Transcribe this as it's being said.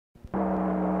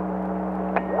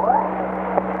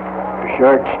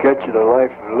short sketch of the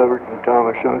life of Liberton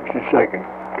Thomas Unks II.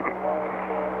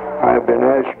 I have been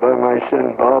asked by my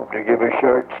son Bob to give a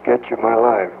short sketch of my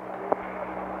life.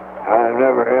 I have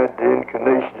never had the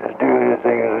inclination to do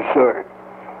anything of the sort,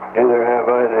 neither have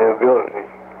I the ability.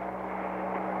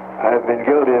 I have been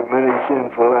guilty of many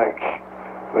sinful acts,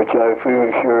 which I feel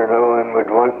sure no one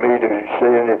would want me to say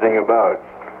anything about.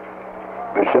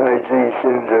 Besides, these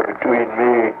sins are between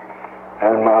me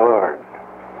and my Lord.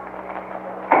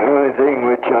 The only thing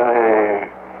which I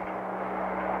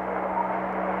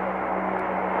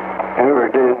ever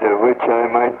did of which I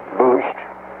might boast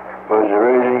was the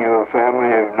raising of a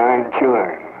family of 9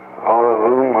 children, all of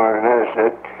whom are an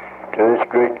asset to this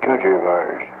great country of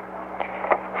ours.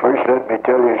 First, let me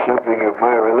tell you something of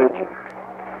my religion.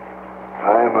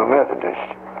 I am a Methodist.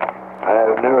 I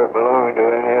have never belonged to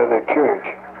any other church.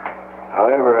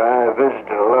 However, I have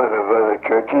visited a lot of other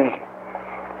churches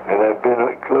and have been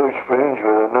close friends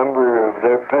with a number of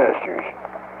their pastors.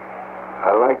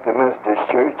 I like the Methodist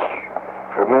Church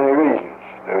for many reasons.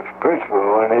 The principal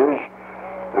one is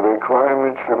the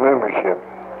requirements for membership,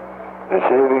 the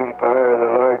saving power of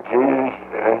the Lord Jesus,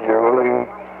 and your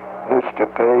willingness to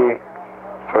pay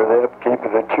for the upkeep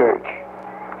of the church.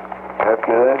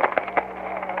 After that,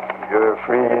 you're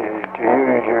free to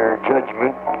use your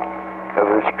judgment of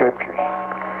the Scriptures.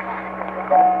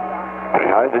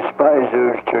 I despise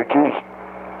those churches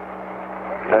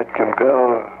that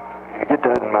compel, you get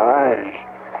that in my eyes,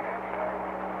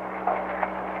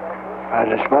 I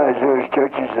despise those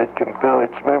churches that compel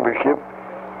its membership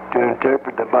to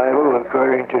interpret the Bible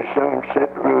according to some set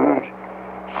rules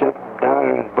set down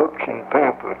in books and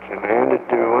pamphlets and hand it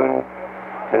to one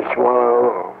to swallow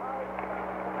all.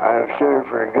 I have served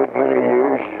for a good many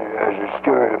years as a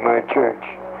steward of my church,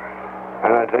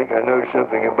 and I think I know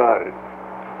something about it.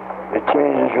 It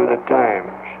changes with the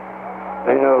times.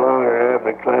 They no longer have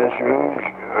the classrooms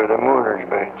or the mourner's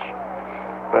bench,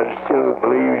 but it still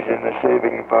believes in the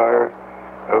saving power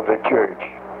of the church.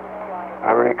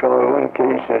 I recall one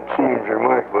case that seems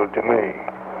remarkable to me.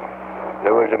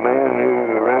 There was a man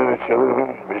who ran a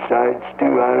saloon besides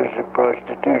 2 houses of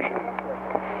prostitution,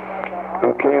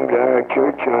 who came to our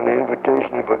church on the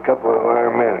invitation of a couple of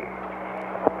our men,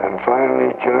 and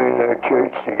finally joined our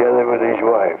church together with his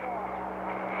wife.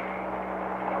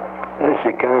 This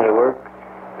is the kind of work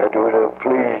that would have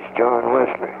pleased John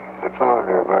Wesley, the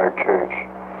founder of our church.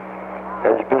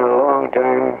 It's been a long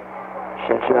time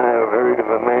since I have heard of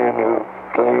a man who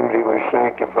claimed he was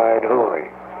sanctified holy,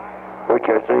 which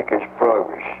I think is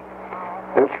progress.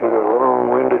 This with the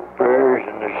long-winded prayers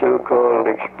and the so-called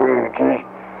experiences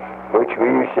which we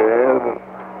used to have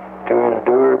to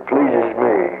endure pleases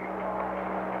me.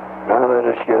 Now let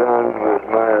us get on with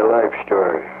my life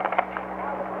story.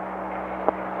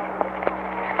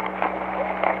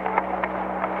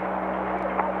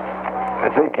 I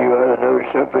think you ought to know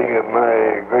something of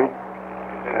my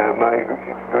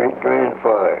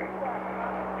great-grandfather,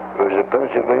 who was a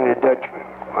Pennsylvania Dutchman,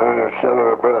 one of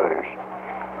several brothers.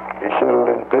 He settled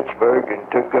in Pittsburgh and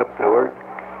took up the work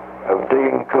of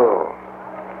digging coal.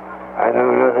 I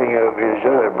know nothing of his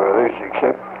other brothers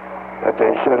except that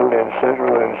they settled in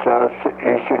central and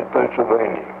southeastern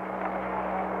Pennsylvania.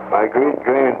 My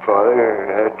great-grandfather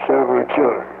had several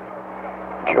children: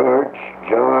 George,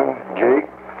 John, Jake,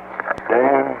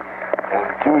 Dan, and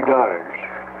 2 daughters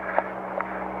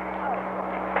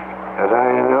that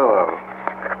I know of,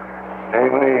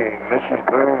 namely Mrs.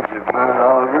 Burns of Mount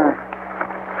Oliver,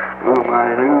 whom I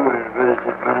knew and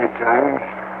visited many times.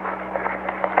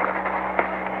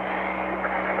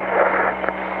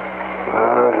 When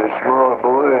I was a small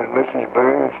boy, and Mrs.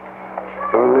 Burns,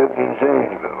 who lived in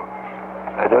Zanesville.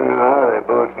 I don't know how they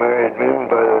both married men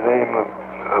by the name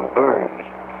of Burns,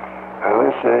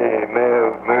 unless they may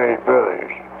have married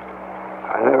brothers.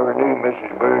 I never knew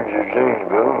Mrs. Burns of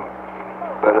Zanesville,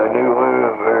 but I knew one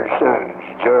of her sons,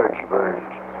 George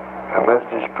Burns, a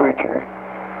Methodist preacher,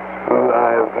 who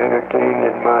I have entertained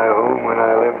in my home when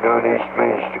I lived on East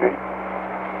Main Street.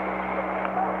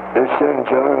 This son,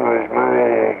 John, was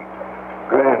my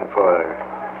grandfather.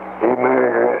 He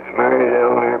married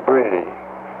Eleanor Brady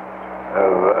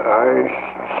of Irish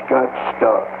Scotch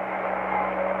stock.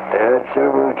 They had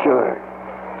several children: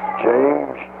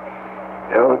 James,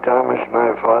 L. Thomas,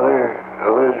 my father,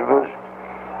 Elizabeth,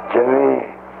 Jenny,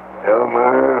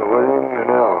 Elmira, William,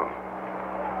 and Al.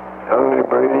 Eleanor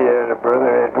Brady had a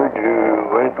brother, Edward,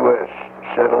 who went west,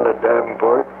 settled at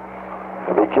Davenport,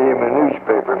 and became a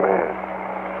newspaper man.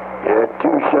 He had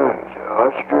 2 sons,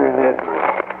 Oscar and Edward.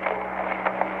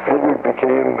 Edward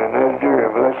became an editor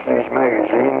of Leslie's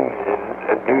magazine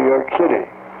at New York City,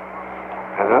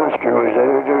 and Oscar was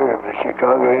editor of the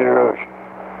Chicago Inter-Ocean.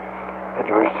 It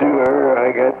was through her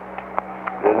I got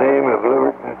the name of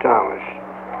Liberton Thomas.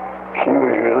 She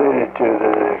was related to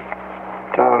the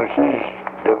Thomases,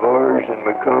 DeVores, and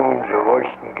McCombs of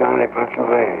Washington County,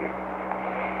 Pennsylvania.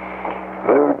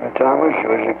 Liberton Thomas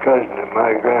was a cousin of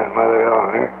my grandmother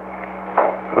Eleanor,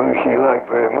 whom she liked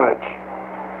very much.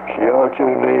 She also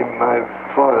named my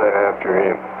father after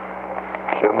him.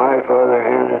 So my father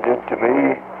handed it to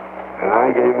me, and I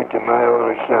gave it to my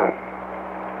oldest son.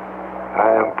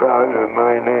 I am proud of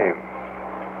my name.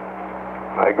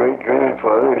 My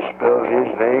great-grandfather spelled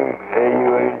his name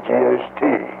A-U-N-G-S-T.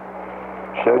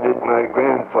 So did my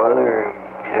grandfather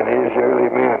in his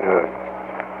early manhood.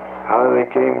 How they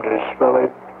came to spell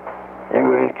it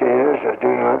U-N-K-S, I do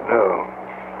not know.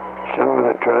 Some of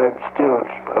the tribes still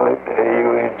spell it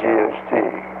A-U-N-G-S-T.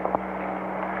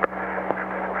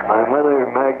 My mother,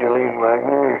 Magdalene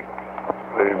Wagner,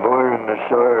 was born in the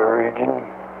Saar region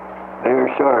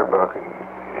near Saarbrücken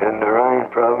in the Rhine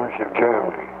province of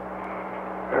Germany.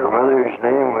 Her mother's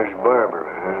name was Barbara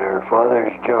and her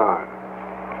father's John.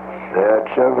 They had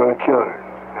several children: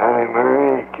 Annie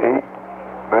Mary, Kate,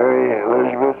 Mary,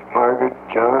 Elizabeth, Margaret,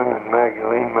 John, and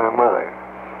Magdalene, my mother,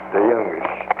 the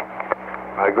youngest.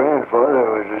 My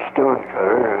grandfather was a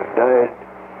stonecutter and died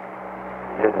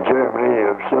in Germany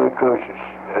of silicosis,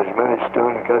 as many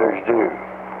stonecutters do.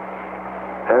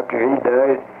 After he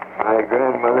died, my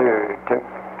grandmother took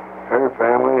her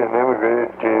family and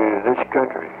emigrated to this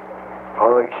country,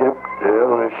 all except the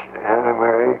eldest, Anna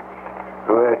Mary,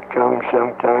 who had come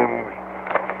sometime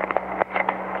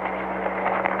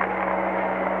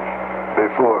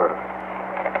before.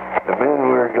 The men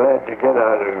were glad to get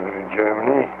out of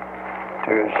Germany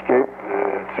to escape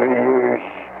the 3 years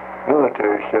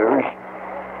military service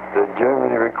that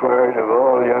Germany required of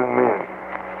all young men.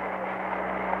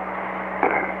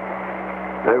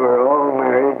 They were all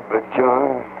married but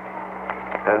John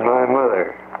and my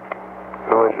mother,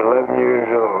 who was 11 years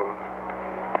old.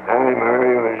 Annie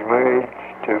Mary was married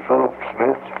to Philip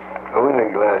Smith, a window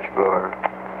glass blower.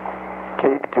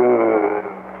 Kate to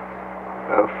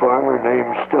a farmer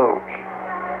named Stokes.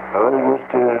 Elizabeth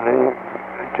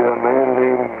to a man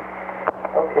named...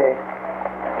 Okay.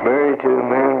 Mary to a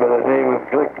man by the name of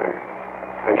Glickner,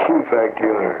 a shoe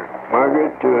factory owner.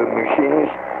 Margaret to a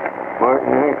machinist,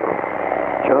 Martin Hinkle.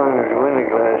 John was a window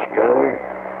glass cutter,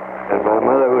 and my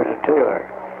mother was a tailor.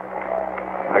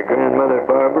 My grandmother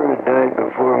Barbara died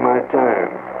before my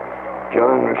time.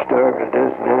 John was starved to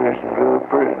death in Andersonville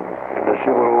prison in the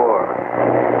Civil War.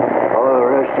 All the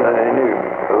rest I knew.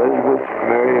 Elizabeth and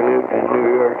Mary lived in New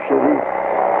York City,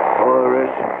 all the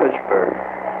rest in Pittsburgh.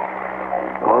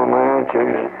 All my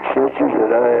ancestors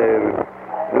that I have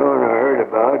known or heard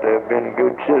about have been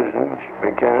good citizens,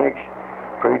 mechanics,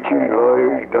 preachers,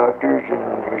 lawyers, doctors, and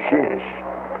machinists.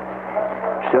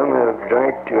 Some have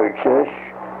drank to excess,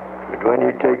 but when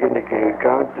you take into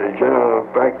account the general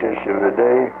practice of the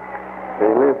day they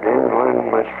lived in,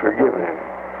 one must forgive them.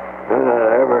 None that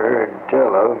I ever heard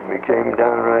tell of became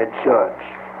downright sots.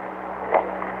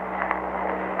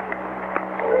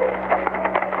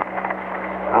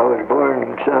 I was born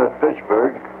in South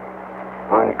Pittsburgh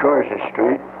on Carson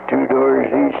Street, 2 doors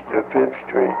east of 5th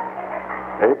Street,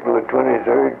 April the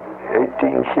 23rd,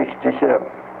 1867.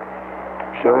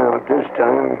 So I'm at this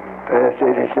time past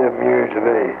 87 years of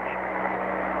age.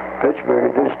 Pittsburgh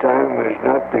at this time was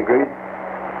not the great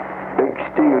big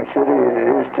steel city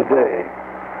it is today.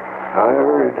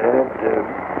 However, it had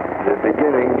the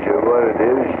beginnings of what it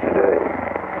is today.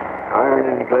 Iron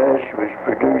and glass was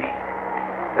produced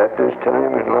at this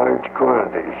time in large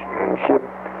quantities and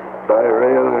shipped by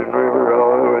rail and river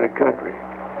all over the country.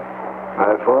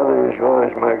 My father, as well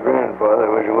as my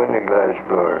grandfather, was a window glass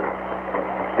blower.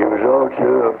 He was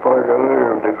also a part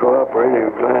owner of the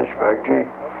cooperative glass factory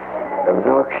of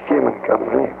Knox Skimming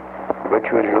Company, which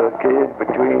was located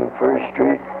between 1st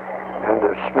Street and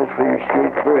the Smithfield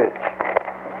Street Bridge.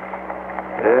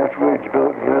 They afterwards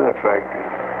built another factory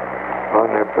on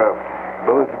their property.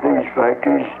 Both of these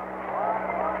factories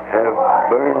have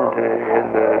burned in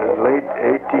the late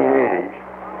 1880s,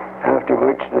 after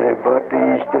which they bought the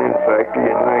East End factory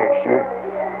in Lancaster,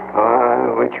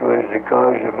 Ohio, which was the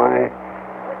cause of my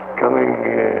coming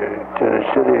to the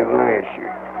city of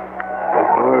Lancaster. But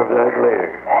more of that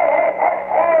later.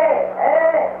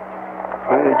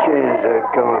 Many changes have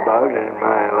come about in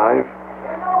my life,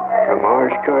 from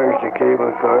horse cars to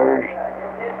cable cars,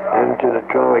 then to the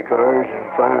trolley cars, and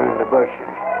finally the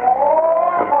buses.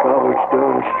 From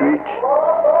cobblestone streets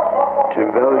to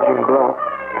Belgian block,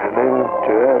 and then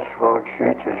to asphalt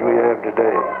streets as we have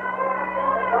today.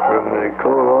 From the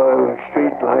coal oil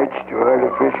street lights to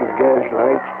artificial gas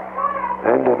lights,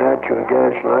 then the natural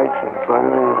gas lights, and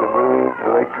finally the brilliant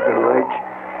electrical lights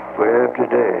we have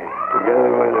today,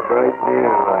 together with the bright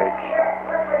neon lights.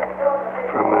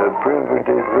 From the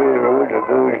primitive railroad of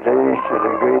those days to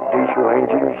the great diesel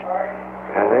engines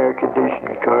and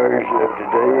air-conditioned cars of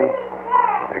today,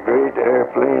 the great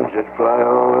airplanes that fly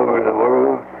all over the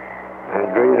world, and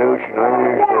great ocean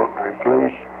liners that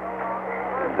replace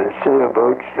the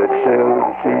sailboats that sailed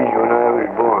the seas when I was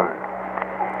born.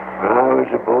 When I was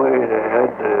a boy, they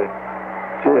had the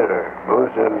theater,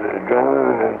 both of the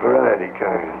drama and variety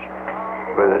kinds,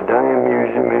 with a dime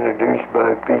museum introduced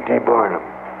by P.T. Barnum.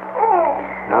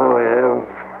 Now we have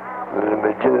the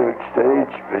legitimate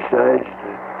stage, besides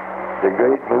the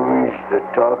great movies that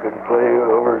talk and play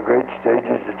over great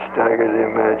stages that stagger the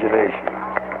imagination.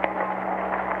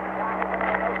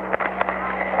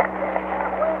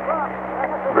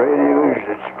 Radios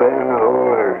that span the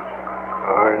whole earth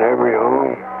are in every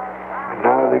home, and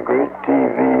now the great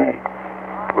TV,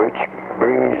 which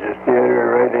brings the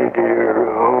theater right into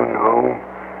your own home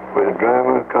with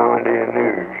drama, comedy, and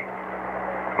news.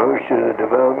 Most of the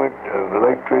development of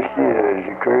electricity has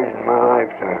occurred in my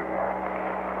lifetime.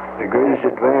 The greatest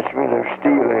advancement of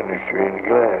steel industry and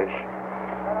glass,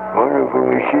 wonderful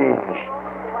machines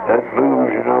that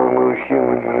moves in almost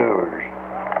human maneuvers,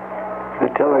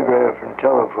 the telegraph and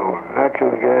telephone,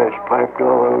 natural gas piped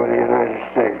all over the United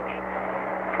States,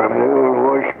 from the old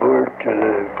washboard to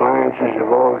the appliances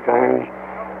of all kinds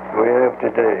we have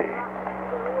today,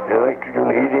 electrical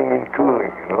heating and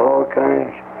cooling, and all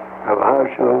kinds of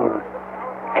household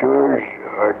chores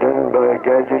are done by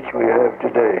gadgets we have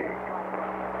today.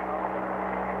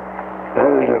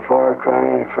 That is a far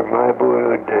cry from my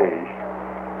boyhood days.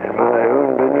 In my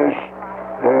own business,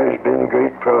 there has been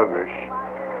great progress.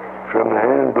 From the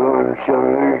hand-blown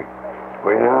cylinder,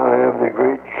 we now have the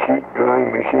great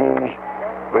sheet-drawing machines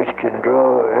which can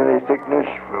draw any thickness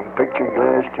from picture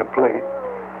glass to plate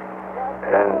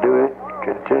and do it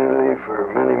continually for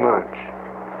many months.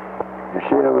 You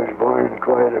see, I was born in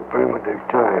quite a primitive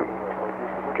time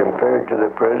compared to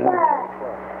the present.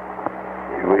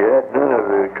 We had none of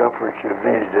the comforts of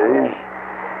these days.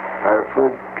 Our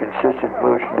food consisted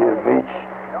mostly of meats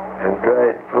and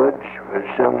dried foods with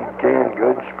some canned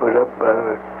goods put up by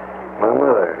my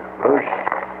mother. Most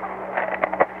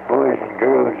boys and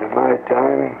girls in my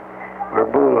time were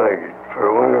bow-legged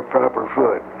for want of proper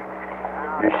food.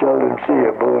 You seldom see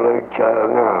a bow-legged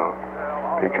child now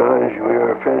because we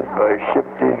are fed by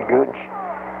shipped-in goods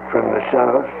from the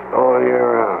South all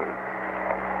year round.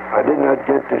 I did not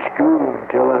get to school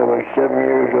until I was 7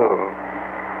 years old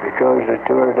because they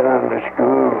tore down the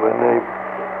school when they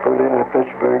put in the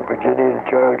Pittsburgh, Virginia, and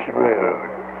Charleston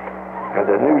Railroad. And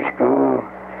the new school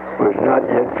was not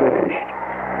yet finished.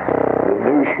 The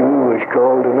new school was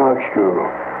called an Unks School.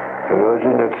 It was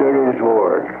in the 30th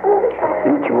Ward.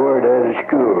 Each ward had a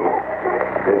school.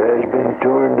 It has been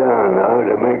torn down now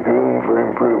to make room for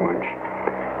improvements.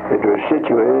 It was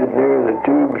situated near the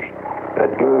tubes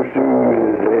that go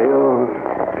through the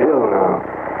hill now.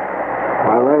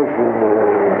 My life in the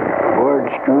ward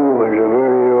school was a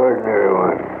very ordinary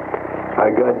one.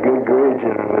 I got good grades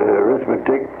in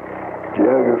arithmetic,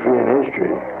 geography, and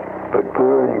history, but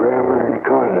poor in grammar and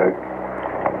conduct.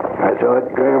 I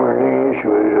thought grammar and English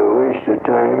was a waste of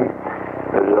time,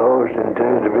 as I always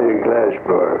intended to be a glass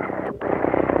blower.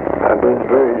 I've been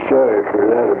very sorry for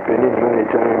that opinion many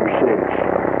times since.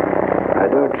 I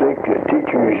don't think the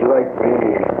teachers liked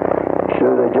me, so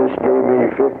they just gave me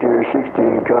 50 or 60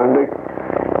 in conduct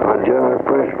on general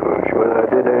principles, whether I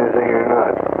did anything or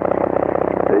not.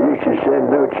 They used to send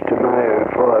notes to my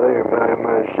father by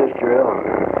my sister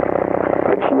Eleanor,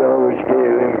 but she always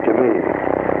gave them to me.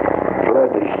 Glad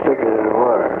to stick it in the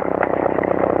water.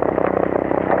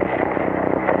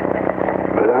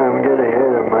 But I'm getting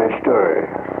ahead of my story.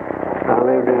 I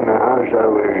lived in the house I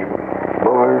was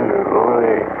born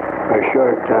only a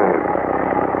short time.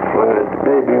 When a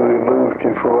baby, we moved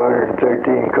to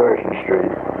 413 Carson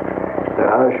Street. The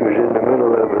house was in the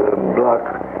middle of a block,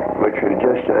 which was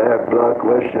just a half block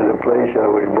west of the place I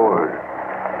was born.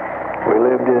 We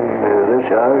lived in this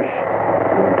house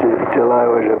until I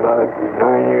was about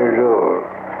 9 years old.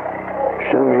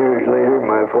 Some years later,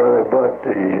 my father bought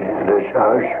this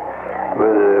house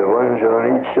with the ones on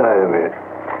each side of it.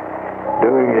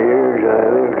 During the years I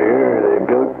lived here, they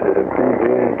built the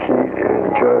PV&C and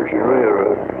Charleston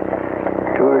Railroad,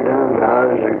 tore down the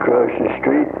houses across the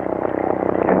street,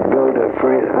 and built a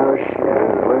freight house,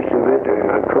 and west of it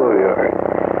a coal yard.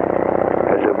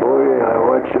 As a boy, I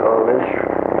watched all this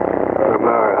from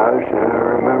our house, and I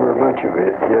remember much of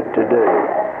it yet today.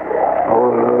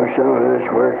 Although some of this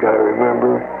work I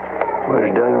remember was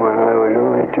done when I was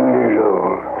only 2 years old.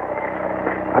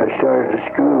 started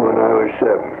school when I was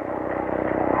 7.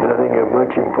 Nothing of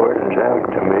much importance happened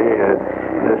to me at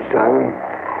this time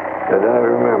that I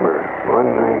remember. One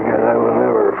thing that I will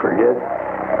never forget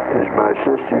is my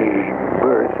sister's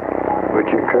birth,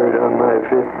 which occurred on my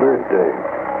 5th birthday.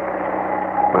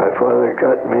 My father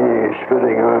caught me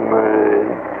spitting on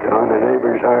a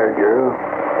neighbor's hired girl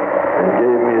and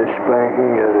gave me a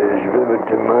spanking that is vivid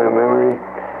to my memory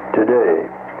today.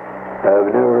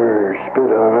 I've never spit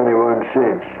on anyone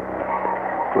since.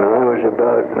 When I was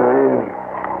about 9,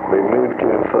 we moved to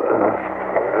 105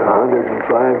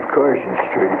 Carson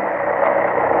Street,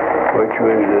 which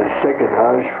was the second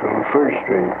house from 1st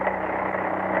Street.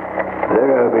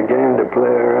 There I began to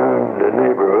play around the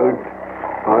neighborhood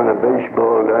on a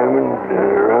baseball diamond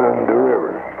and around the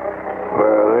river,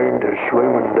 where I learned to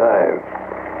swim and dive.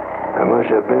 I must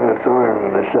have been a thorn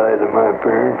in the side of my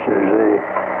parents, as they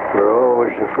were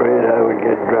always afraid I would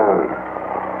get drowned.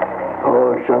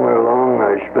 All summer long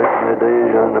I spent my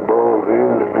days on the ball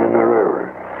field and in the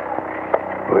river.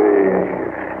 We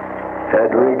had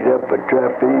rigged up a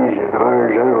trapeze and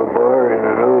horizontal bar in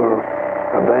an old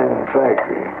abandoned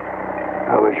factory.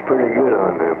 I was pretty good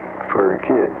on them for a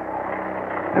kid.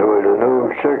 There was an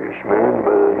old circus man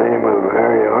by the name of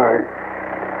Harry Hart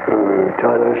who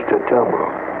taught us to tumble.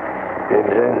 He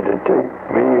intended to take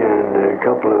me and a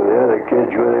couple of the other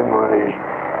kids with him on his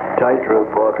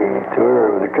tightrope walking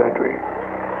tour of the country.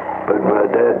 But my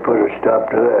dad put a stop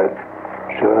to that,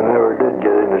 so I never did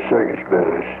get in the circus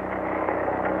business.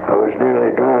 I was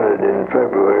nearly drowned in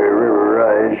February River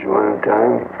Rise one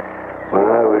time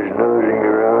when I was nosing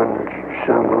around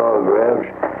some log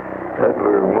rafts that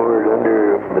were moored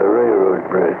under the railroad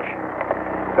bridge.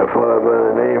 A fellow by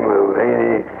the name of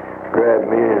Haney grabbed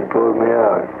me and pulled me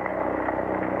out.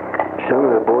 Some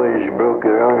of the boys broke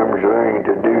their arms learning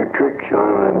to do tricks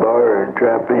on the bar and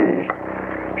trapeze,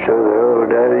 so the old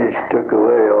daddies took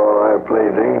away all our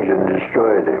playthings and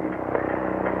destroyed them.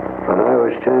 When I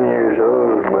was 10 years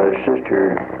old, my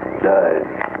sister died.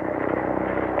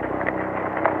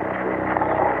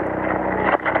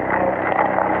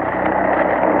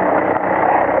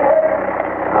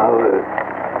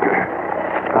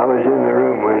 I was in the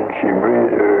room when she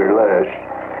breathed her last.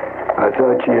 I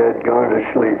thought she had gone to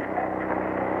sleep.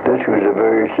 This was a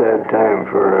very sad time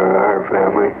for our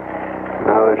family, and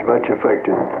I was much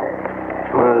affected.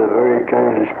 One of the very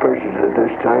kindest persons at this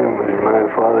time was my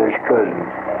father's cousin,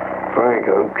 Frank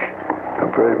Unks, a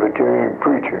Presbyterian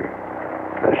preacher,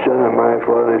 a son of my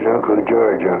father's Uncle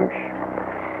George Unks.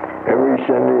 Every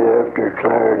Sunday after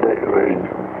Clara was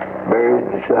buried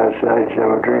in Southside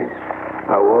Cemetery,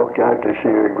 I walked out to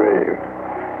see her grave.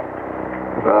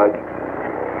 About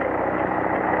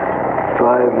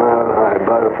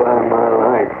a 5-mile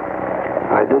hike.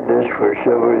 I did this for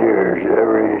several years,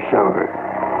 every summer.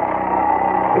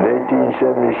 In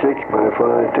 1876, my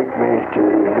father took me to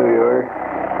New York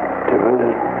to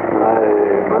visit my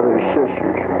mother's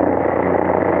sisters.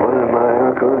 One of my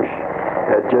uncles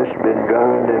had just been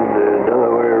drowned in the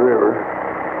Delaware River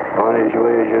on his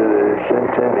way to the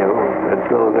Centennial at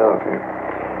Philadelphia.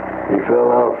 He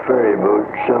fell off ferry boat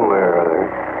somewhere or other.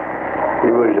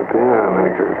 He was a piano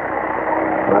maker.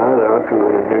 My other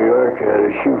uncle in New York had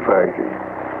a shoe factory.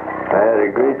 I had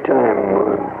a great time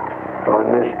on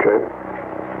this trip.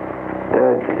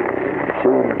 Dad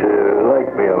seemed to like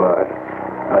me a lot.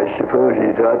 I suppose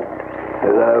he thought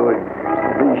that I would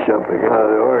be something out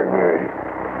of the ordinary.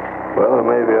 Well,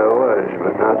 maybe I was,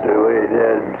 but not the way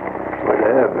Dad would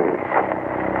have me.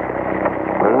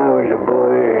 When I was a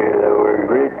boy, there were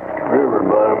great river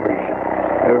bottoms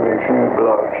every few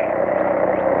blocks.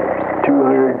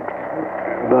 200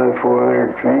 by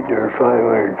 400 feet or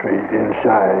 500 feet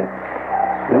inside.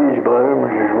 These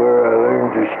bottoms is where I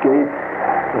learned to skate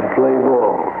and play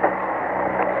ball.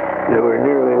 They were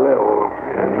nearly level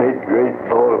and made great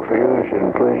ball fields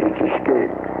and places to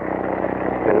skate.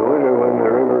 In the winter when the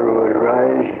river would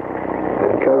rise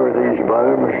and cover these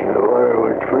bottoms, the water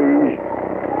would freeze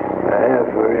a half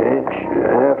or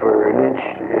an inch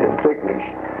in thickness.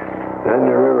 Then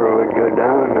the river would go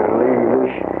down and leave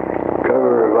this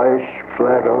cover of ice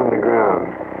flat on the ground.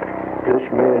 This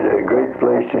made a great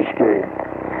place to skate,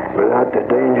 without the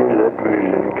danger that was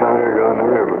encountered on the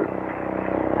river.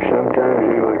 Sometimes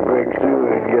we would break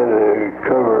through and get a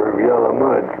cover of yellow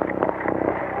mud.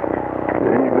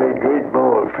 These made great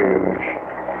ball fields,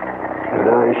 and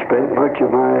I spent much of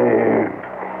my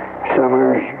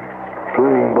summers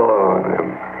playing ball on them.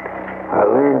 I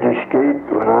learned to skate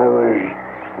when I was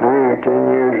 9 or 10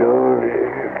 years old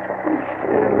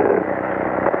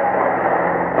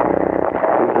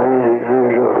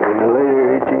in the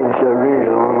later 1870s,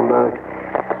 along about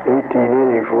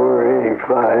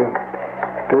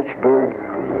 1884-85, Pittsburgh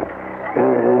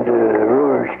entered into the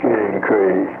roller skating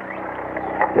craze.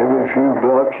 Every few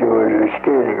blocks there was a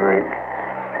skating rink.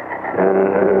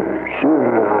 And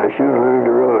I soon learned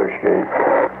to roller skate.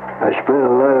 I spent a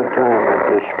lot of time at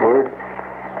this sport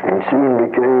and soon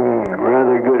became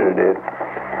rather good at it.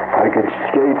 I could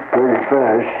skate pretty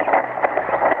fast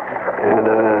and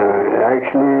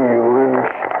actually won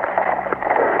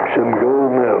some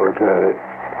gold medals at it.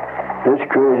 This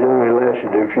craze only lasted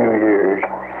a few years.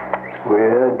 We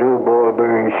had no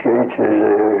ball-bearing skates as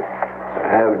they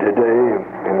have today,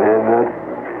 and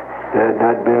they had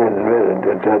not been invented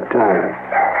at that time.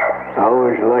 I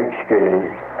always liked skating.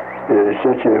 It is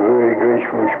such a very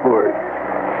graceful sport.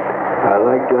 I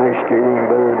liked ice skating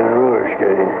better than roller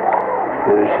skating.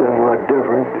 It is somewhat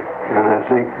different, and I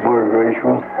think more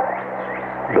graceful,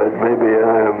 but maybe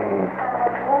I'm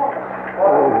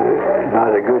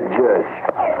not a good judge.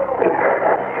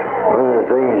 One of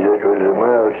the things that was a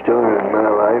milestone in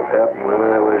my life happened when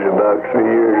I was about 3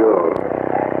 years old,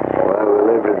 while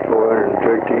we lived at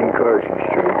 413 Carson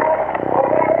Street.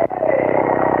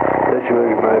 This was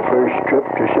my first trip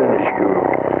to Sunday school.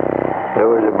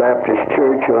 There was a Baptist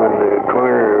church on the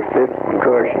corner of 5th and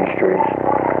Carson Streets,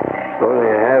 only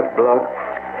a half block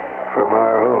from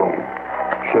our home.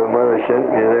 So Mother sent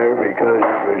me there because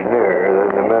it was nearer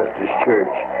than the Methodist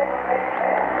church.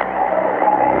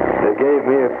 They gave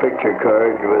me a picture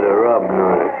card with a robin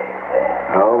on it.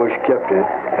 I always kept it,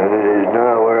 and it is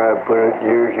now where I put it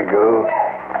years ago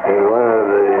in one of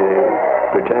the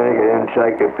Britannica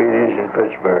encyclopedias in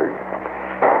Pittsburgh.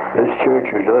 This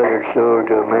church was later sold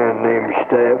to a man named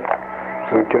Staff,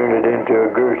 who turned it into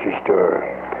a grocery store.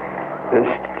 This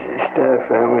Staff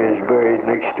family is buried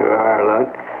next to our lot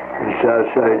in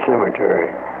Southside Cemetery.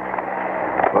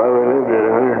 While we lived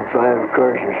at 105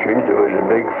 Carson Street, there was a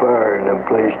big fire in the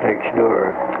place next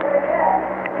door.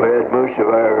 We had most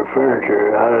of our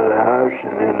furniture out of the house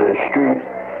and in the street,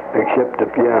 except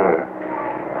the piano.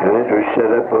 And it was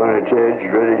set up on its edge,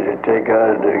 ready to take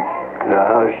out of the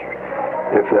house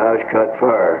if the house caught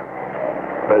fire.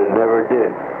 But it never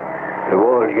did. The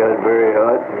walls got very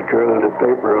hot and curled the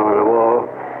paper on the wall,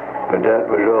 but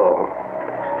that was all.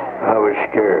 I was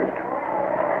scared.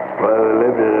 While I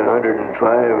lived at 105,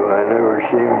 I never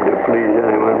seemed to please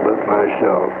anyone but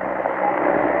myself.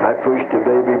 I pushed the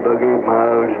baby buggy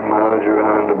miles and miles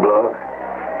around the block.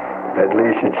 At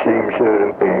least it seemed so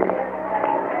to me.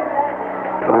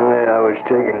 Finally, I was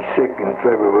taken sick in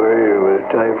February with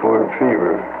typhoid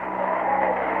fever.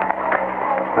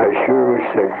 I sure was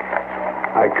sick.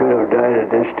 I could have died at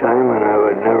this time and I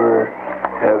would never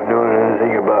have known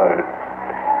anything about it.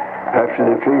 After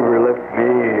the fever left me,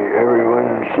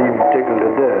 everyone seemed tickled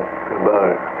to death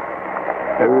about it.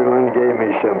 Everyone gave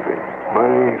me something,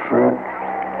 money, fruit,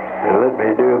 and let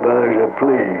me do about as I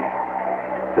pleased.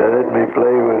 They let me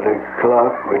play with the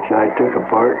clock, which I took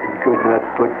apart and could not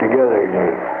put together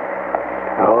again.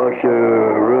 I also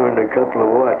ruined a couple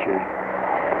of watches.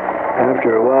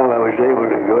 After a while, I was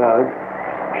able to go out,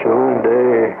 so one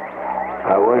day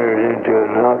I wandered into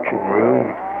an auction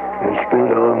room and spent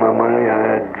all my money I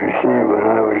had received when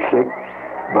I was sick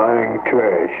buying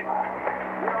trash.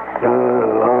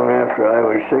 Long after I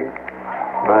was sick,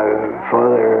 my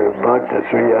father bought the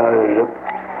 3 houses up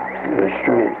the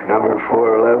street, number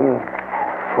 411,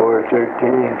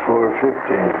 413, and 415.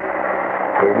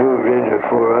 We moved into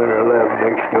 411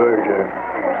 next door to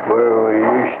where we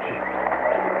used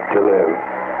to live.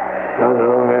 Not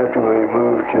long after we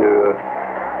moved to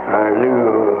our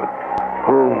new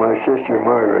home, my sister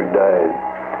Margaret died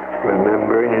with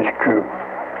membranous croup.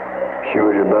 She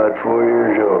was about 4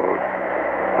 years old.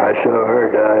 I saw her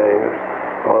die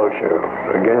also.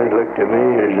 Again, it looked to me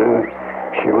as though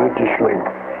she went to sleep.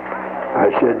 I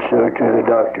said so to the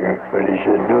doctor, but he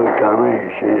said, "No, Tommy,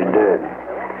 she's dead."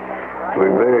 We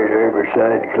buried her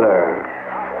beside Clara.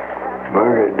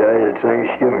 Margaret died at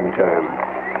Thanksgiving time,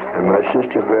 and my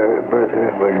sister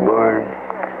Bertha was born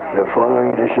the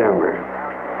following December.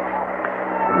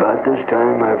 About this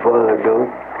time, my father built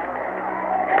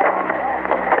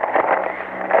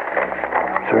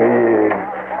 3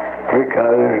 brick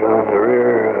houses on the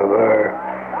rear of our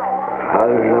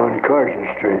houses on Carson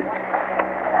Street.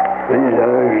 These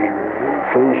houses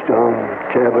faced on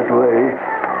Cabot Way.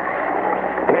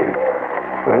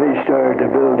 When he started to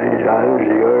build these houses,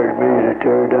 he ordered me to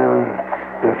tear down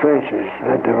the fences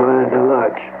that divided the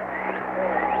lots.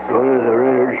 One of the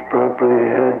renters promptly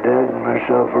had Dad and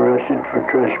myself arrested for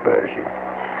trespassing.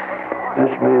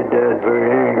 This made Dad very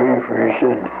angry, for he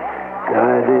said the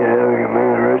idea of having a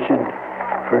man arrested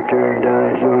for tearing down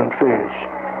his own fence.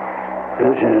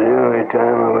 This is the only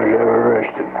time I was ever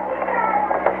arrested.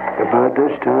 About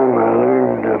this time I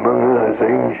learned, among other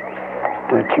things,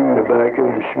 to chew tobacco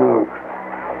and smoke.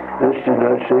 This did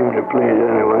not seem to please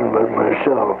anyone but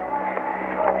myself.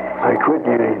 I quit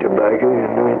using tobacco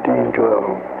in 1912.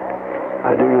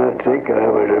 I do not think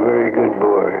I was a very good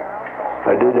boy.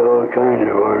 I did all kinds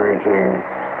of ornery things.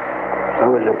 I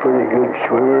was a pretty good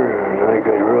swimmer, and I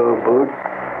could row a boat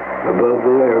above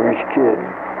the average kid.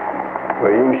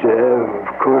 We used to have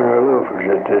corner loafers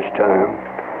at this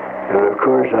time, and of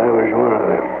course I was one of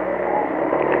them.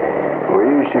 We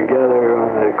used to gather on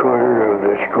the corner of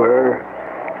the square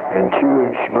and chew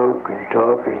and smoke and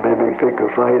talk and maybe pick a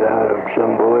fight out of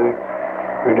some boy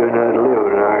who did not live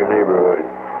in our neighborhood.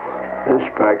 This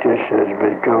practice has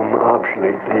become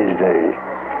obsolete these days.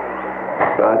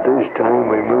 About this time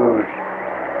we moved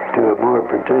to a more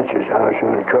pretentious house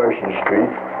on Carson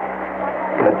Street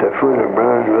at the foot of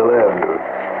Brownsville Avenue.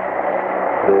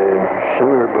 The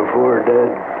summer before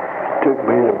Dad took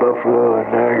me to Buffalo and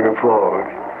Niagara Falls.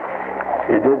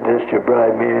 He did this to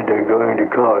bribe me into going to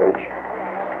college,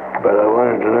 but I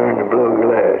wanted to learn to blow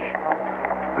glass.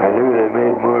 I knew they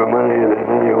made more money than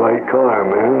any white-collar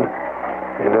man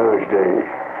in those days.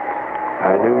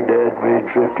 I knew Dad made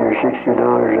 $50 or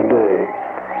 $60 a day.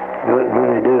 Not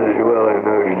many did as well in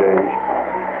those days.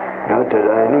 Not that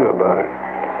I knew about.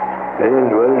 The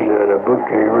end was that a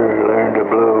bookkeeper learned to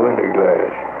blow window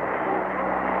glass.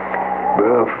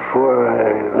 Well, before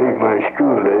I leave my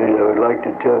school days, I would like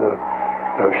to tell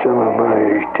of some of my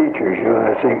teachers who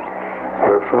I think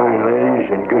were fine ladies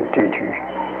and good teachers.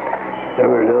 There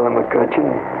was Ella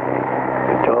McCutcheon,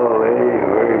 a tall lady, a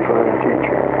very fine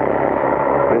teacher.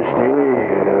 Miss Neely,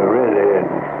 a redhead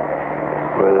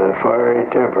with a fiery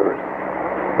temper,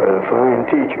 but a fine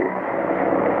teacher.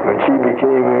 When she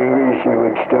became angry, she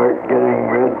would start getting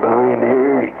red behind the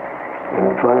ears, and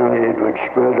finally it would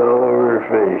spread all over her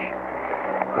face.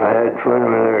 I had fun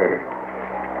with her,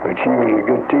 but she was a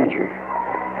good teacher.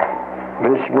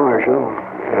 Miss Marshall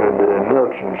and the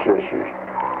Nelson sisters,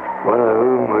 one of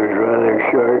whom was rather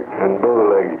short and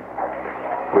bow-legged.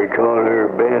 We called her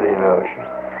Bandy Nelson.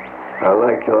 I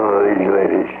liked all of these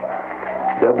ladies.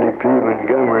 W.P.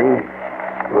 Montgomery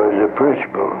was the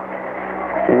principal.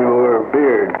 He wore a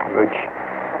beard, which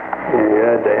he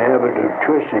had the habit of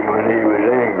twisting when he was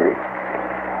angry.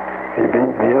 He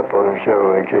beat me up on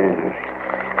several occasions.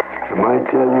 I might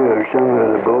tell you of some of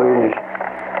the boys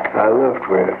I left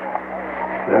with.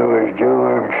 There was Joe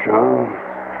Armstrong,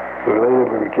 who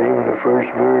later became the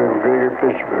first mayor of Greater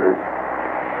Pittsburgh.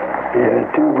 He had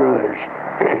two brothers,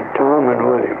 Tom and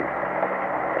William.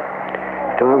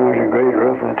 Tom was a great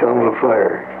rough-and-tumble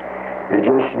fighter. He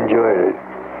just enjoyed it.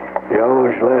 He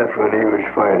always laughed when he was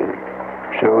fighting,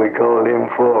 so we called him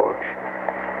Fox.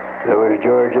 There was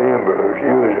George Ambrose.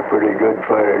 He was a pretty good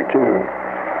fighter, too,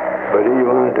 but he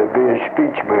wanted to be a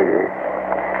speech maker.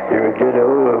 He would get a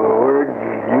hold of a word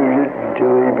and use it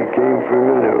until he became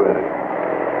familiar with it.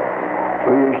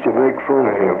 We used to make fun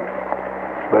of him,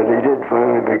 but he did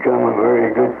finally become a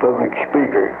very good public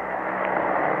speaker.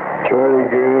 Charlie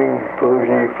Gearing,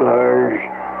 Posey Flowers,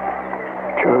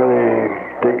 Charlie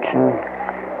Dixon,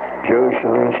 Joe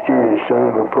Selinsky, the son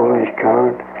of a police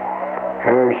count,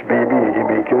 Harris Beebe, he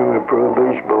became a pro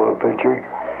baseball pitcher,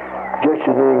 just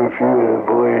to name a few of the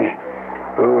boys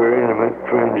who were intimate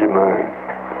friends of mine.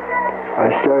 I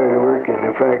started work in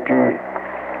the factory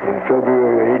in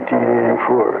February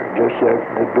 1884, just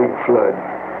after the big flood.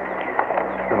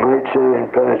 I might say in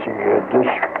passing that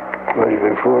this was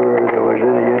before there was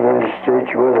any United States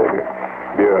Weather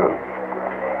Bureau.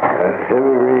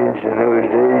 Heavy rains in those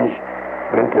days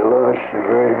meant the loss of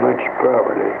very much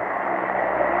property.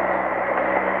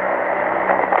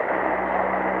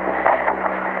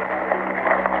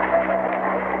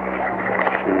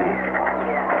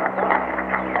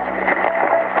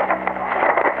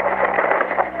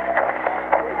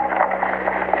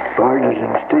 Barges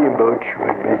and steamboats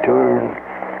would be torn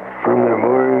from their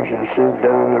moorings and sent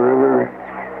down the river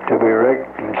to be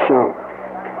wrecked and sunk.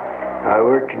 I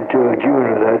worked until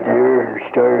June of that year and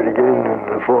started again in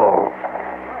the fall,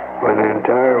 when the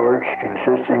entire works,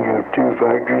 consisting of two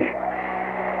factories,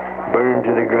 burned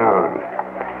to the ground.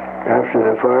 After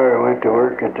the fire, I went to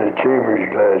work at the Chambers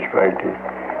Glass factory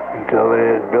until they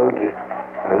had built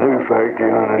a new factory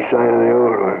on the site of the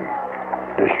old one,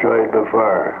 destroyed by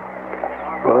fire.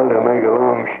 Well, to make a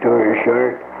long story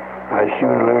short, I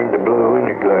soon learned to blow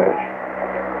window glass.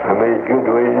 I made good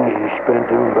wages and spent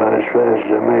them about as fast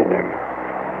as I made them.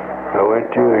 I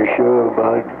went to a show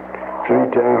about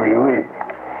 3 times a week.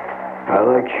 I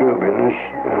liked show business,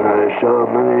 and I saw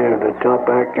many of the top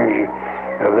actors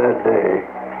of that day,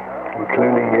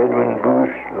 including Edwin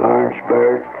Booth, Lawrence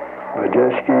Barrett,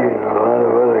 Majeski, and a lot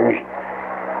of others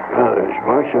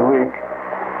once a week,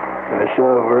 I saw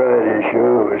a variety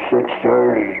show with 6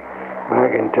 stars,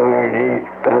 McIntyre, Heath,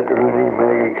 Pat Rooney,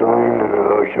 Maggie Klein, and a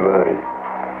host of others.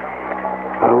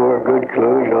 I wore good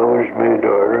clothes, always made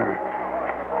to order.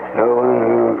 No one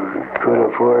who could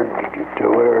afford to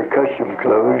wear custom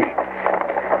clothes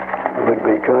would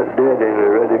be caught dead in a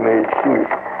ready-made suit.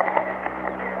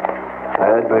 I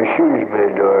had my shoes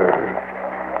made to order,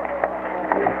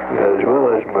 as well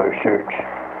as my suits.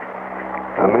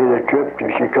 I made a trip to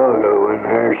Chicago when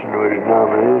Harrison was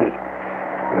nominated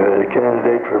as a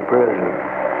candidate for president.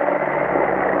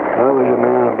 I was a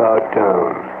man about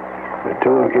town. The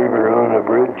tollkeeper on the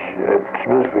bridge at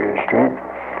Smithfield Street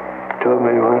told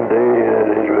me one day that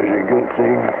it was a good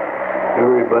thing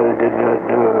everybody did not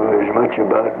know as much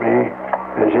about me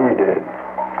as he did.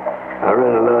 I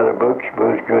read a lot of books,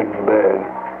 both good and bad.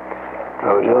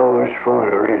 I was always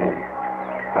fond of reading.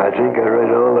 I think I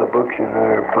read all the books in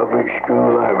our public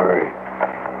school library,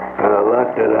 and a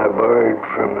lot that I borrowed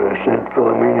from the St.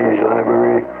 Philomena's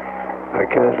Library, a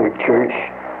Catholic church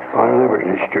on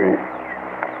Liberty Street.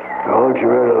 I also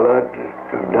read a lot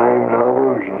of dime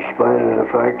novels in spite of the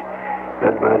fact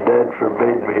that my dad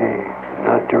forbade me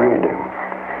not to read them.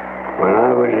 When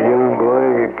I was a young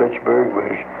boy, Pittsburgh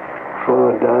was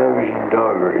full of dives and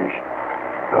doggeries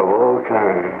of all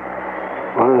kinds.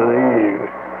 One of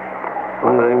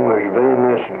them was Van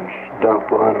Nessen's dump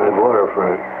on the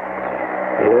waterfront.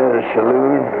 He had a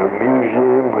saloon, a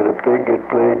museum with a pig that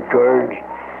played cards,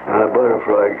 and a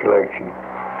butterfly collection.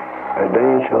 A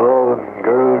dance hall and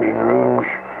girls in rooms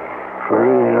for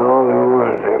any and all who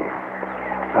wanted them.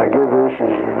 I give this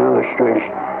as an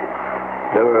illustration.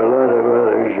 There were a lot of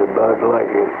others about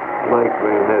like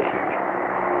Van Nessen's.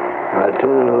 I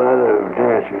attended a lot of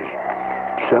dances,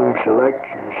 some select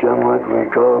and some what we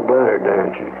call bladder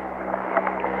dances.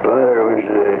 Bladder was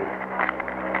the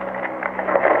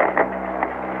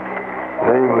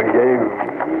name we gave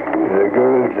the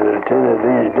girls that attended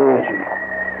these dances.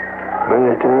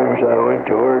 Many times I went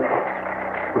to work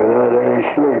without any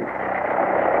sleep.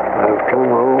 I've come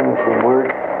home from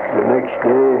work the next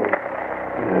day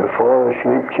and fall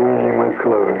asleep changing my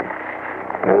clothes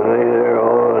and lay there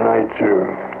all the night through.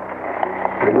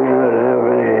 We did not have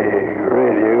any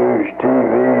radios,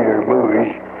 TV, or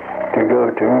movies to go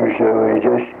to, so we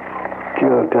just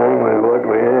killed time with what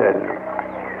we had.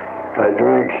 I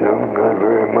drank some, not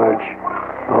very much,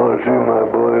 all through my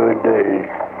boyhood days.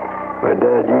 My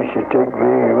dad used to take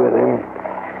me with him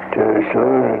to the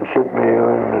saloon and sit me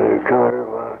on the counter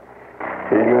while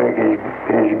he drank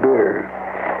his beer.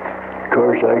 Of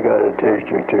course, I got a taste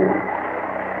or two.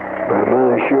 My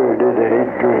mother sure did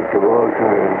hate drink of all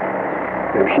kinds.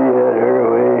 If she had her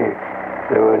way,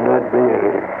 there would not be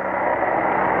any.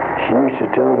 She used to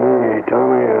tell me,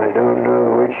 Tommy, I don't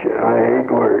know which I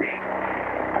hate worse,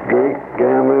 drink,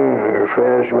 gambling, or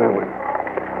fast women.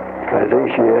 I think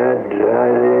she had the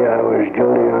idea I was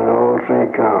guilty on all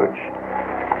 3 counts.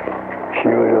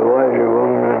 She was a wiser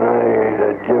woman than I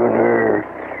had given her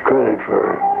credit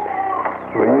for.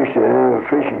 We used to have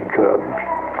fishing clubs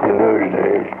in those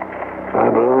days. I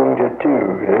belonged to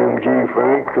 2, the M.G.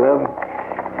 Frank Club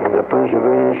and the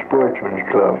Pennsylvania Sportsman's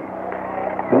Club.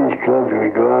 These clubs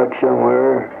would go out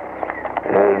somewhere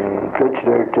and pitch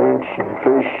their tents and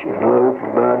fish and loaf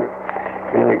about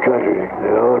in the country.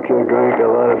 They also drank a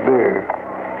lot of beer.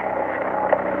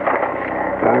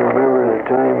 I remember the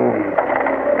time when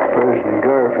President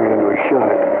Garfield was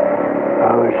shot.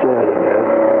 I was sad at that.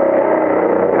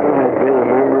 I had been a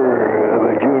member of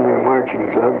a junior marching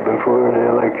club before the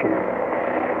election.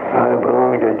 I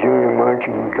belonged to junior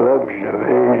marching clubs of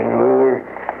Hayes and Wheeler,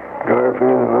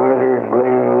 Garfield and Arthur, and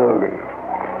Blaine and Logan.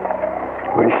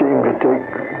 We seemed to take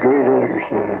great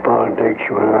interest in politics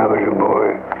when I was a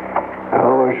boy. I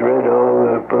always read all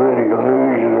the political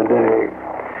news of the day.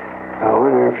 I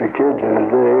wonder if the kids of the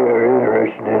day are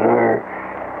interested in our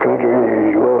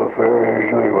country's welfare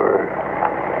as we were.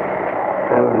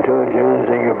 I haven't told you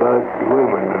anything about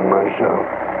women and myself.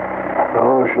 I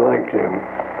always liked them,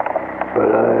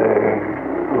 but I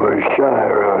was shy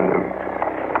around them.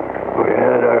 We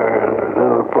had our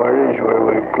little parties where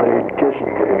we played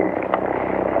kissing games.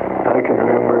 I can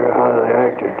remember how they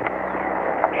acted.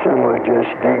 Some would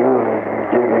just giggle and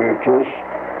give you a kiss.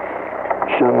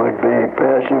 Some would be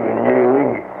passive and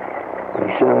yielding, and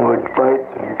some would fight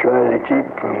and try to keep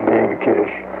from being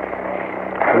kissed.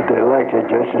 But they liked it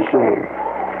just the same.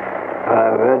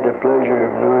 I've had the pleasure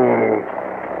of knowing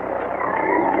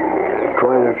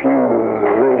quite a few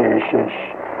ladies since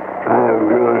I have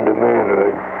grown to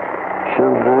manhood.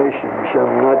 Some nice and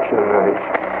some not so nice.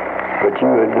 But you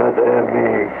would not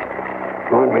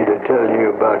want me to tell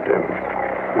you about them.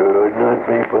 You would not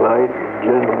be polite and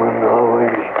gentleman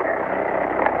always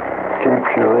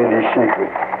keeps a lady's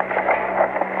secret.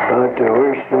 About the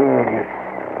worst thing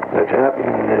that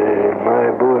happened in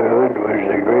my boyhood was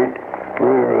the great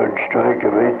railroad strike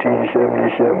of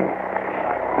 1877.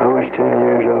 I was 10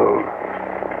 years old.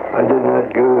 I did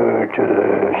not go to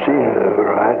the scene of the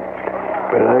riot,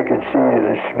 but I could see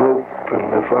the smoke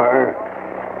from the fire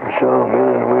and saw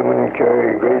men and women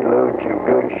carry great loads of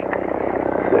goods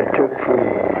they took from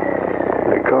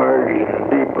the cars in the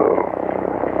depot.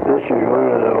 This is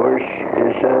one of the worst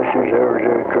disasters ever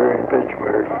to occur in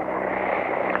Pittsburgh.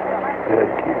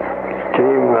 It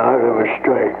came out of a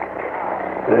strike.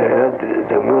 They had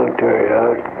the military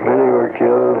out. Many were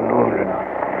killed and wounded.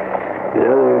 The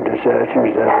other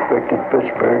disasters that affected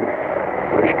Pittsburgh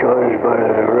was caused by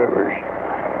the rivers.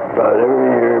 About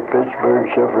every year,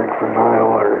 Pittsburgh suffered from high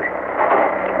waters.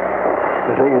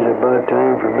 I think it's about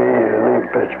time for me to leave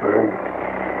Pittsburgh.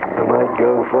 I might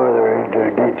go farther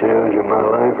into details of my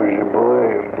life as a boy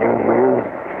and young man,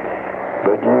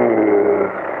 but you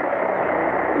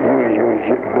use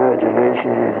your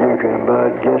imagination and you can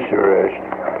about guess the rest.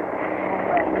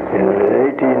 In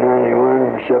 1891,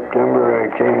 in September,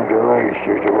 I came to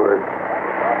Lancaster to work.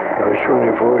 I was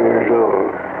 24 years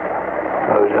old.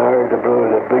 I was hired to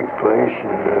build a big place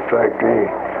in a factory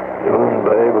owned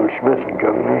by Abel Smith and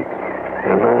Company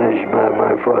and managed by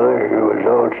my father, who was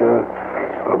also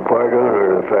a part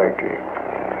owner of the factory.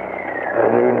 I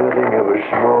knew nothing of a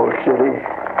small city.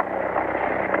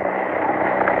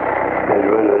 It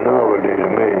was a novelty to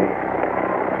me.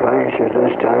 Lancaster at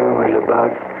this time was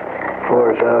about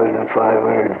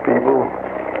 4,500 people,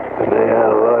 and they had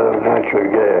a lot of natural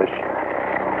gas.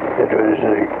 It was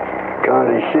the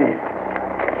county seat.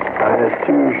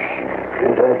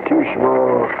 It had two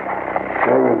small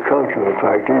agricultural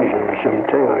factories and some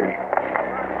tailors.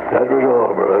 That was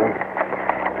all, brother.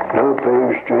 No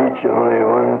paved streets, only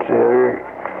one theater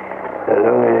that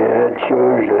only had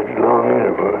shows at long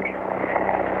intervals.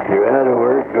 You had to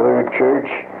work, go to church,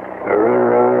 or run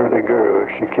around with the girls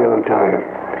to kill time.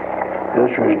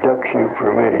 This was duck soup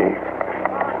for me.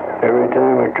 Every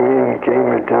time a train came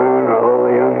to town, all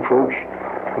the young folks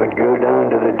would go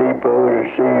down to the depot to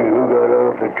see who got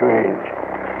off the trains.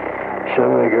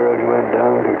 Some of the girls went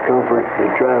down to comfort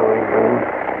the traveling men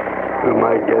who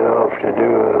might get off to do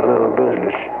a little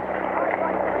business.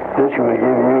 This will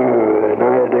give you an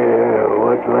idea of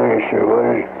what Lancaster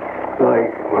was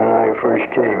like when I first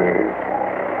came here.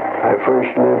 I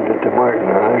first lived at the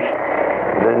Martin House,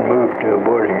 then moved to a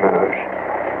boarding house.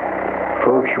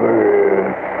 Folks were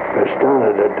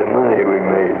astounded at the money we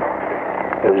made,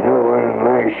 as no one in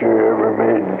Lancaster ever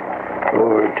made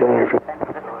over 10 or 15.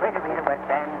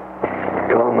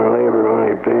 Common labor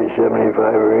only paid 75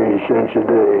 or 80 cents a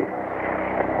day.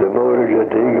 The motors at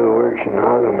the Eagle Works and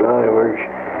Hoggen Valley Works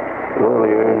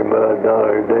only earned about $1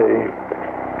 a day,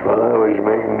 while I was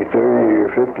making $30 or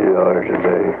 $50 a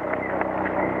day.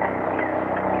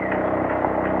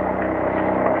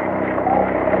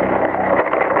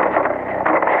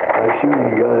 I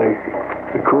soon got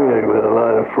acquainted with a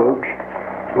lot of folks,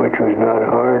 which was not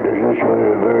hard, as this was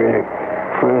a very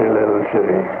friendly little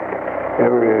city.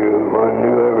 Everyone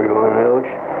knew everyone else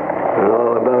and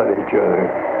all about each other.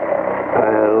 I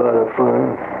had a lot of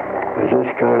fun, as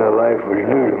this kind of life was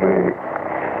new to me.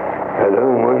 At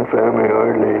home, one family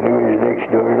hardly knew his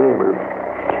next-door neighbor.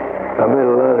 I met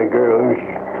a lot of girls,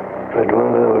 but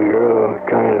one little girl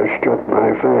kind of struck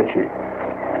my fancy.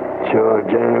 So on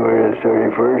January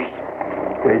 31st,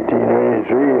 1893,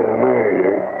 I married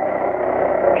her.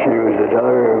 She was the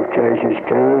daughter of Cassius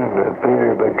Cannon, a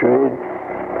painter by trade,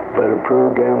 but a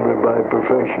pro gambler by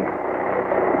profession.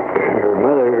 Her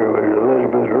mother was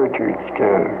Elizabeth Richards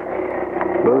Cannon.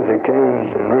 Both the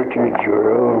Cannons and Richards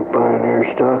were old pioneer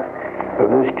stock of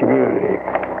this community.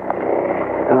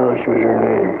 Alice was her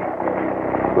name.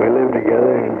 We lived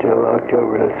together until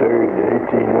October the 3rd,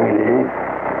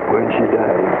 1898, when she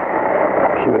died.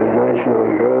 She was a nice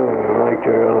little girl, and I liked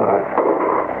her a lot.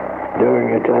 During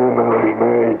the time I was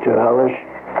married to Alice,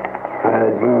 I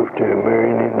had moved to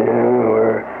Marion, Indiana,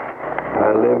 where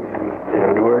I lived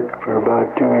and worked for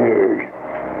about 2 years.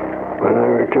 When I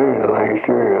returned to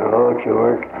Lancaster, I also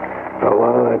worked a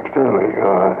while at Family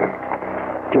Farm,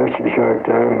 just a short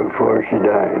time before she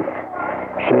died.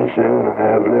 Since then,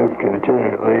 I have lived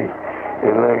continually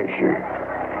in Lancaster.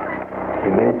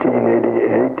 In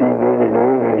 1899,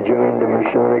 I joined the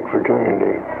Masonic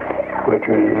fraternity, which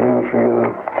was a new field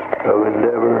of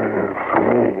endeavor for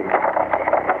me.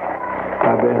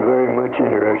 I've been very much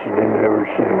interested in it ever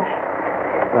since.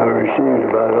 I've received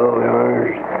about all the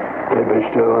honors they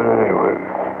bestow on anyone.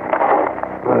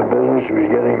 My business was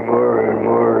getting more and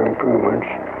more improvements,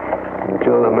 and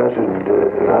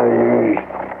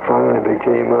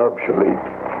became obsolete.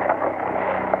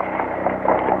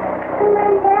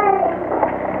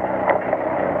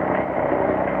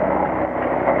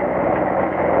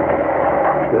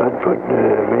 That put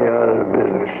me out of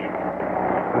business.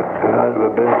 Out of a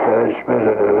business, I spent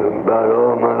about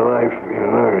all my life in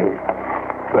learning,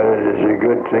 but it is a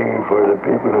good thing for the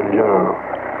people in general.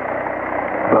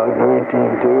 About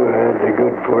 1902, I had the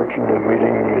good fortune of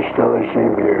meeting Stella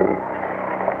Seabury.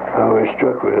 I was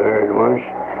struck with her at once,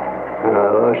 and I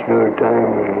lost no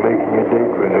time in making a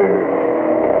date with her.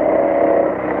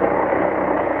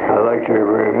 I liked her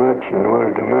very much and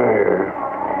wanted to marry her,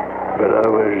 but I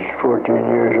was 14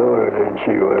 years older than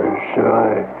she was, so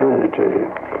I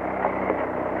hesitated.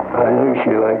 I knew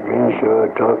she liked me, so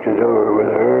I talked it over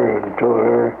with her and told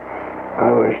her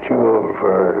I was too old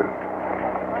for her.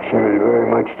 She was very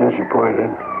much disappointed,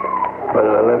 but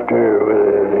I left her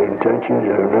with the intentions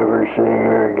of never seeing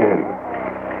her again.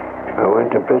 I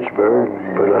went to Pittsburgh,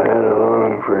 but I had a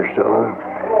longing for Stella,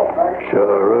 so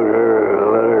I wrote her a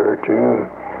letter or two,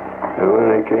 and when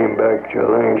I came back to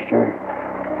Lancaster,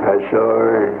 I saw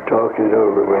her and talked it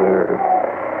over with her,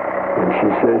 and she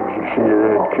said she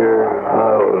didn't care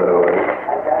how old I was.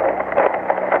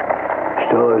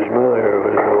 Stella's mother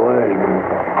was a wise man.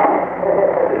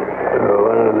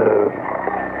 One of the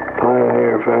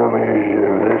pioneer families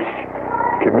of this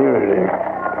community,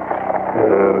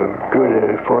 good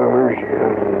farmers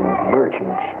and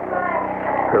merchants.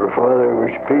 Her father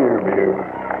was Peter Bew.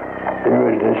 He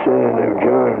was descendant of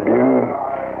John Bew,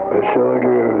 a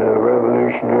soldier of the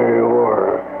Revolutionary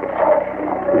War.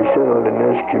 He settled in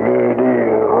this community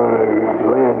on a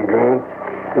land grant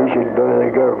issued by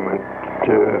the government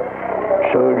to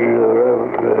soldiers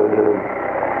of the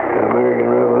American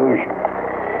Revolution.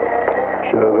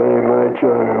 So if any of my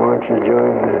children wants to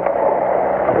join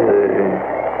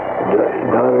the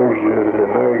daughters of the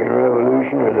American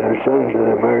Revolution or the sons of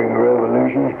the American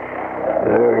Revolution,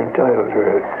 they're entitled to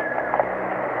it.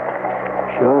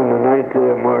 So on the 9th day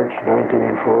of March,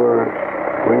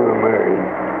 1904, we were married.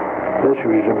 This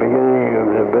was the beginning of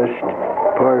the best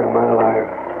part of my life.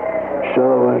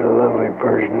 Stella was a lovely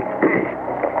person.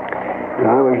 And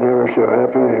I was never so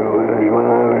happy as when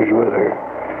I was with her.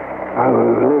 I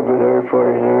lived with her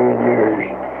 49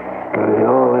 years, but in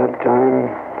all that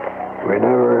time, we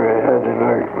never had an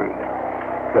argument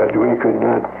that we could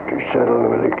not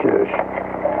settle with a kiss.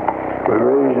 We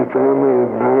raised a family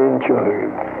of 9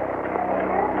 children.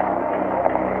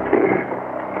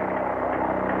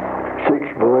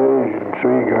 6 boys and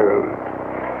 3 girls.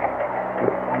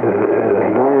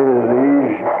 9 of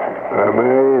these are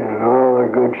married and all are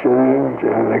good citizens,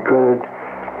 and a credit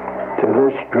to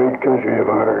this great country of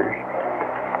ours.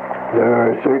 There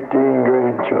are 13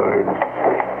 grandchildren,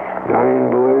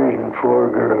 9 boys and 4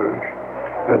 girls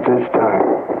at this time.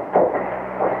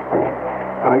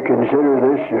 I consider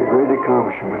this a great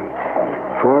accomplishment,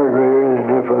 far greater than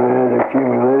if I had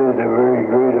accumulated a very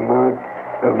great amount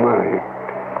of money.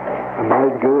 I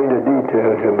might go into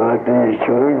details about these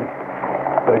children,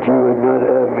 but you would not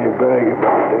have me brag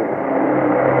about them.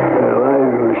 Their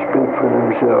lives will speak for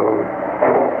themselves.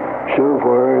 So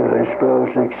far, they spell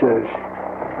success.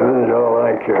 That is all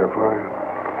I care for.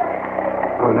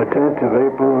 On the 10th of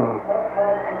April,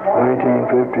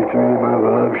 1953, my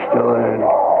beloved Stella had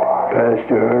passed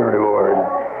to her reward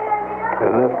and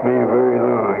left me very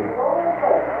lonely.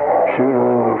 Soon I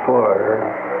will follow her.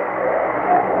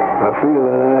 I feel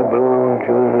that I belong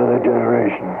to another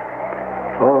generation.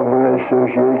 All my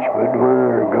associates but one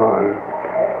are gone,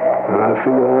 and I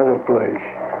feel out of place.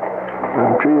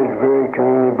 I'm treated very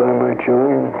kindly by my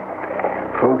children.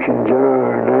 Folks in general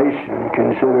are nice and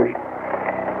considerate,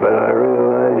 but I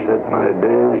realize that my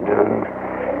day is done,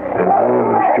 and I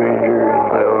am a stranger in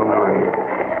my own mind.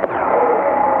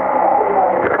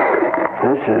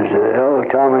 This is L.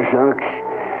 Thomas Unks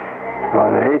on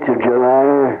the 8th of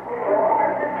July,